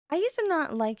I used to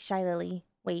not like Shylily.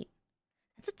 Wait,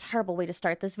 that's a terrible way to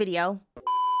start this video.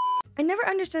 I never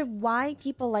understood why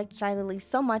people liked Shylily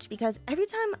so much because every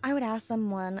time I would ask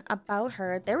someone about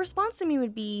her, their response to me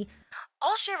would be,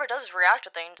 all she ever does is react to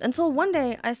things. Until one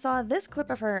day I saw this clip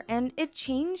of her and it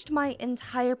changed my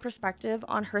entire perspective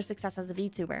on her success as a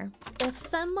VTuber. If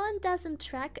someone doesn't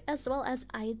track as well as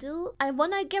I do, I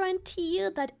wanna guarantee you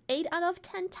that 8 out of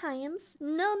 10 times,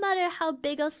 no matter how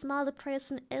big or small the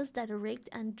person is that rigged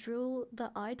and drew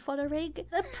the art for the rig,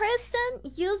 the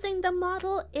person using the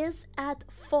model is at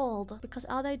fault. Because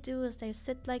all they do is they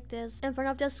sit like this in front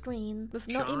of their screen with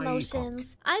no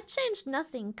emotions. I changed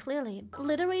nothing, clearly.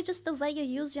 Literally just the way you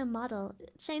use your model.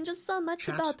 It changes so much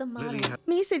about the model.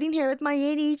 Me sitting here with my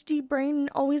ADHD brain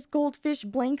always goldfish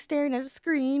blank staring at a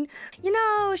screen. You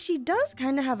know, she does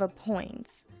kind of have a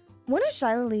point. One of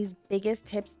Shylily's biggest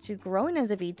tips to growing as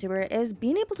a VTuber is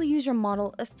being able to use your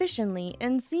model efficiently,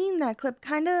 and seeing that clip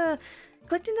kind of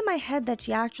clicked into my head that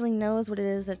she actually knows what it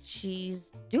is that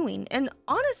she's doing. And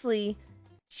honestly,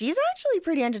 she's actually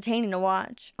pretty entertaining to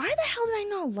watch. Why the hell did I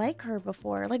not like her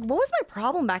before? Like, what was my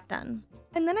problem back then?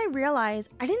 And then I realized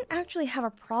I didn't actually have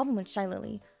a problem with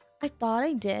Shylily. I thought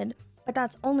I did, but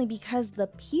that's only because the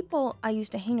people I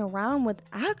used to hang around with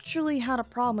actually had a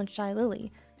problem with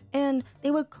Shylily. And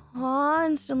they would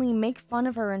constantly make fun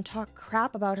of her and talk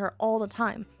crap about her all the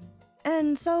time.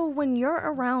 And so when you're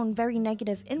around very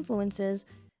negative influences,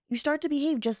 you start to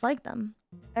behave just like them.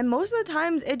 And most of the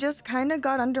times it just kind of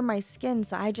got under my skin,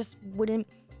 so I just wouldn't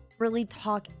really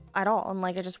talk at all. And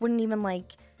like, I just wouldn't even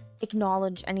like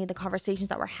acknowledge any of the conversations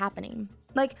that were happening.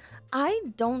 Like, I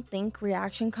don't think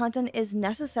reaction content is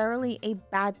necessarily a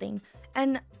bad thing,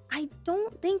 and I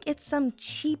don't think it's some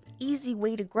cheap, easy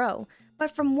way to grow.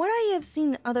 But from what I have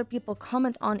seen other people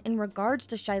comment on in regards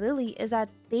to Shylily is that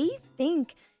they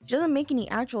think she doesn't make any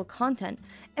actual content.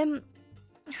 And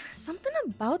something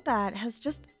about that has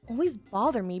just always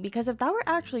bothered me, because if that were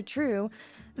actually true,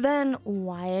 then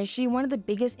why is she one of the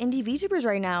biggest indie VTubers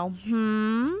right now?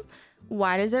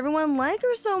 Why does everyone like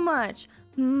her so much?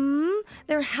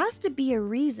 There has to be a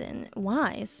reason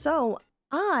why. So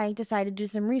I decided to do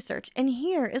some research, and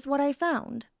here is what I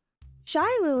found.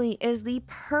 Shylily is the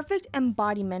perfect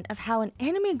embodiment of how an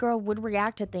anime girl would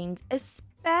react to things,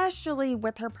 especially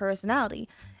with her personality.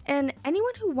 And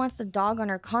anyone who wants to dog on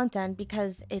her content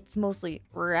because it's mostly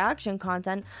reaction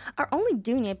content are only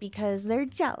doing it because they're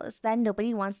jealous that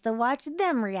nobody wants to watch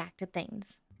them react to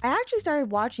things. I actually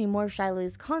started watching more of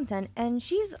Shylily's content, and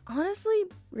she's honestly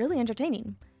really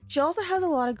entertaining. She also has a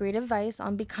lot of great advice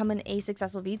on becoming a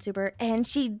successful VTuber, and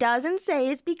she doesn't say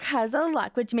it's because of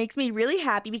luck, which makes me really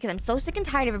happy because I'm so sick and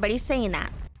tired of everybody saying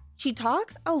that. She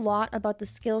talks a lot about the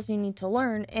skills you need to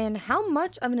learn and how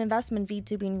much of an investment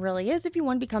VTubing really is if you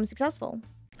want to become successful.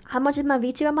 How much did my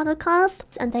VTuber model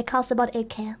cost? And they cost about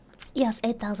 8K. Yes,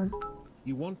 8,000.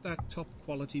 You want that top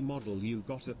quality model, you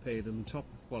gotta pay them top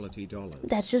quality dollars.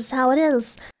 That's just how it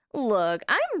is. Look,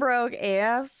 I'm broke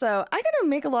AF, so I gotta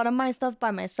make a lot of my stuff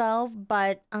by myself,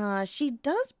 but she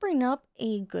does bring up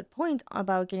a good point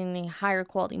about getting a higher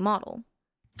quality model.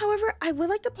 However, I would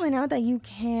like to point out that you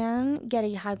can get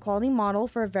a high quality model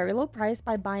for a very low price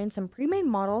by buying some pre-made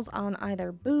models on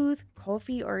either Booth,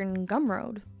 Ko-fi, or in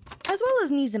Gumroad. As well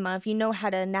as Nizuma if you know how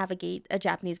to navigate a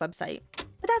Japanese website.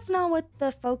 But that's not what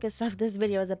the focus of this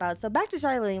video is about, so back to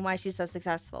Shylily and why she's so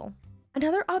successful.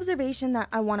 Another observation that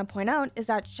I want to point out is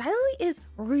that Shylily is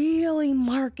really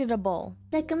marketable.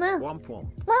 Womp womp.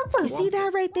 You see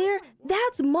that right there?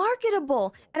 That's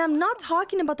marketable! And I'm not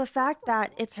talking about the fact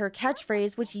that it's her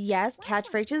catchphrase, which yes,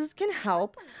 catchphrases can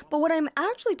help, but what I'm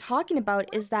actually talking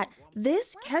about is that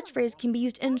this catchphrase can be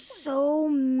used in so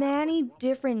many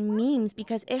different memes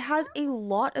because it has a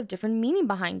lot of different meaning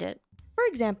behind it. For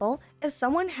example, if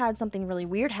someone had something really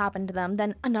weird happen to them,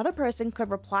 then another person could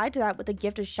reply to that with a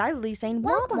gift of Shylily saying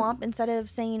womp womp instead of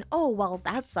saying, oh, well,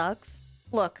 that sucks.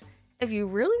 Look, if you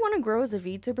really want to grow as a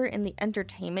VTuber in the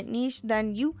entertainment niche,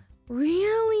 then you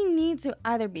really need to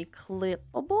either be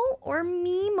clippable or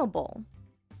memeable.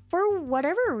 For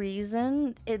whatever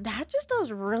reason, that just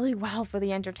does really well for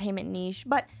the entertainment niche,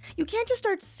 but you can't just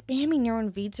start spamming your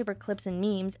own VTuber clips and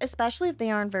memes, especially if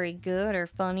they aren't very good or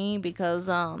funny, because,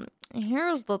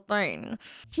 here's the thing.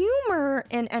 Humor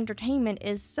in entertainment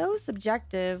is so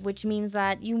subjective, which means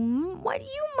that what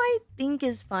you might think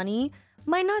is funny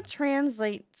might not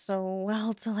translate so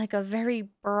well to like a very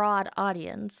broad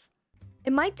audience.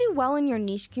 It might do well in your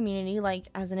niche community, like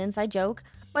as an inside joke,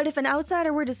 but if an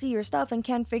outsider were to see your stuff and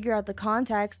can't figure out the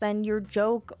context, then your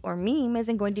joke or meme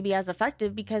isn't going to be as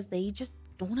effective because they just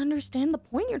don't understand the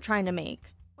point you're trying to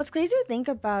make. What's crazy to think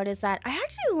about is that I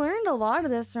actually learned a lot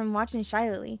of this from watching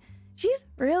Shylily. She's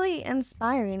really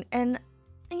inspiring, and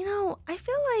you know, I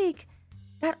feel like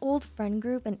that old friend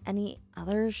group and any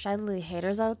other Shylily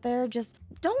haters out there just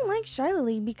don't like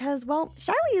Shylily because, well,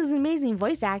 Shylily is an amazing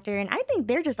voice actor, and I think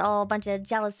they're just all a bunch of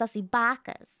jealous sussy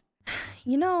bakas.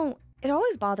 You know, it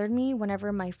always bothered me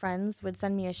whenever my friends would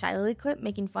send me a Shylily clip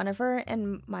making fun of her,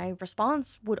 and my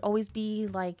response would always be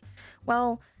like,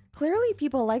 well, clearly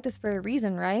people like this for a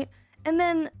reason, right? And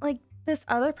then, like, this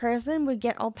other person would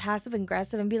get all passive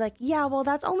aggressive and be like, yeah, well,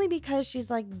 that's only because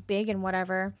she's like big and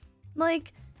whatever.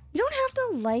 Like, you don't have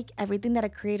to like everything that a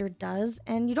creator does,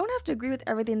 and you don't have to agree with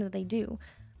everything that they do.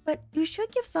 But you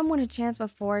should give someone a chance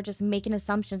before just making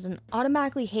assumptions and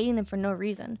automatically hating them for no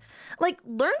reason. Like,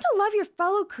 learn to love your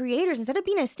fellow creators instead of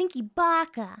being a stinky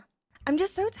baka. I'm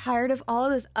just so tired of all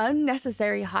of this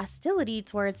unnecessary hostility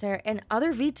towards her and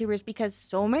other VTubers because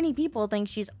so many people think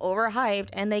she's overhyped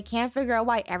and they can't figure out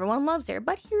why everyone loves her.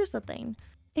 But here's the thing.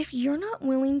 If you're not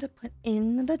willing to put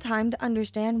in the time to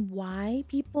understand why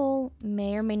people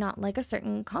may or may not like a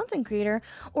certain content creator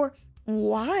or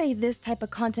why this type of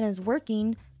content is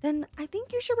working, then I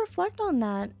think you should reflect on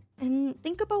that and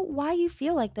think about why you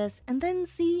feel like this and then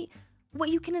see what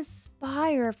you can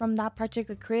aspire from that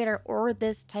particular creator or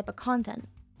this type of content.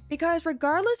 Because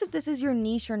regardless if this is your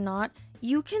niche or not,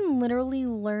 you can literally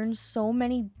learn so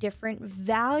many different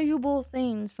valuable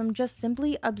things from just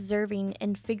simply observing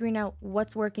and figuring out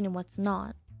what's working and what's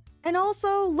not. And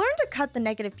also, learn to cut the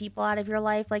negative people out of your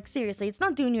life. Like, seriously, it's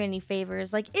not doing you any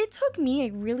favors. Like, it took me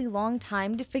a really long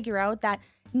time to figure out that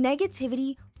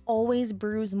negativity always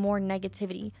brews more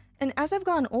negativity. And as I've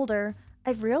gotten older,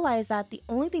 I've realized that the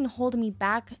only thing holding me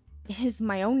back is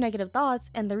my own negative thoughts,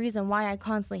 and the reason why I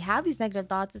constantly have these negative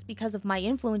thoughts is because of my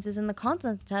influences in the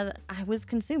content that I was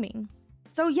consuming.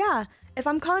 So yeah, if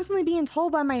I'm constantly being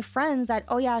told by my friends that,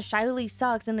 oh yeah, Shylily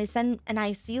sucks, and they send and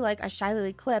I see like a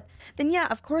Shylily clip, then yeah,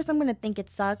 of course I'm gonna think it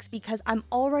sucks because I'm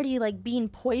already like being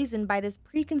poisoned by this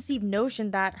preconceived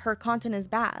notion that her content is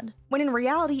bad, when in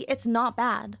reality, it's not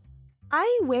bad.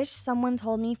 I wish someone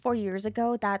told me 4 years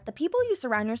ago that the people you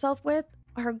surround yourself with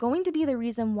are going to be the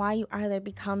reason why you either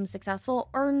become successful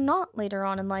or not later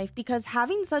on in life, because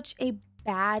having such a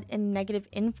bad and negative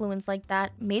influence like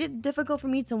that made it difficult for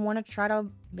me to want to try to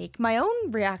make my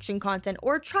own reaction content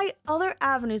or try other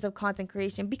avenues of content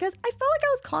creation because I felt like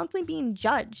I was constantly being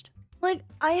judged. Like,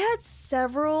 I had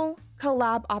several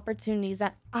collab opportunities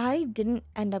that I didn't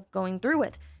end up going through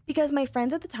with because my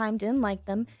friends at the time didn't like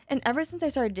them, and ever since I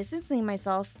started distancing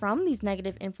myself from these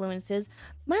negative influences,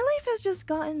 my life has just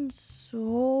gotten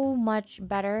so much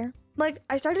better. Like,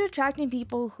 I started attracting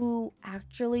people who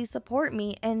actually support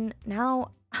me, and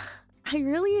now I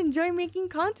really enjoy making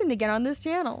content again on this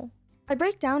channel. I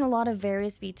break down a lot of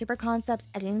various VTuber concepts,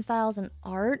 editing styles, and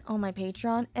art on my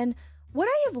Patreon, and what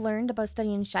I have learned about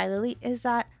studying Shylily is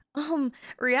that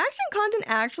reaction content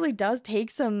actually does take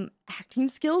some acting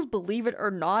skills, believe it or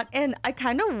not, and I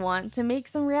kind of want to make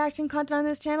some reaction content on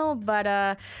this channel, but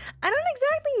I don't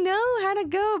exactly know how to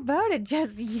go about it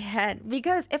just yet,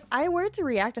 because if I were to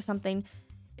react to something,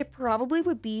 it probably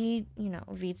would be, you know,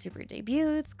 VTuber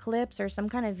debuts, clips, or some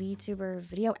kind of VTuber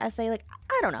video essay. Like,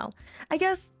 I don't know. I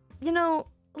guess, you know,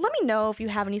 let me know if you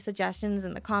have any suggestions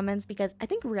in the comments, because I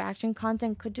think reaction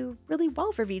content could do really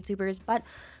well for VTubers, but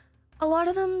a lot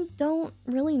of them don't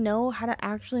really know how to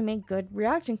actually make good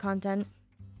reaction content,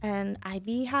 and I'd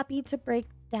be happy to break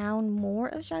down more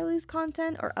of Shylily's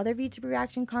content or other VTuber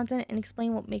reaction content and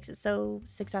explain what makes it so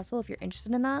successful if you're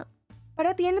interested in that. But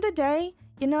at the end of the day,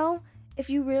 you know, if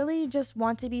you really just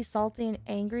want to be salty and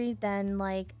angry, then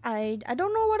like, I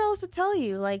don't know what else to tell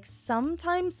you. Like,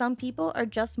 sometimes some people are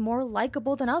just more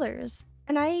likable than others.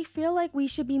 And I feel like we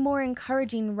should be more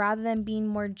encouraging rather than being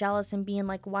more jealous and being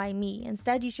like, why me?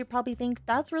 Instead, you should probably think,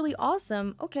 that's really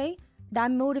awesome. Okay,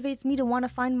 that motivates me to want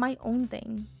to find my own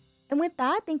thing. And with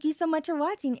that, thank you so much for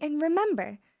watching. And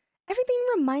remember, everything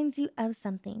reminds you of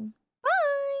something. Bye!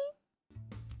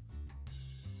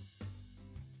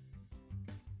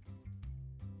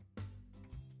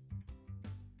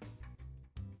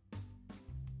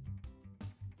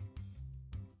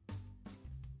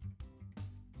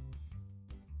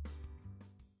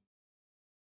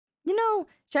 You know,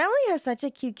 Shylily has such a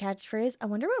cute catchphrase. I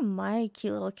wonder what my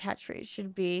cute little catchphrase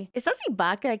should be. Is Sussy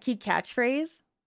Baka a cute catchphrase?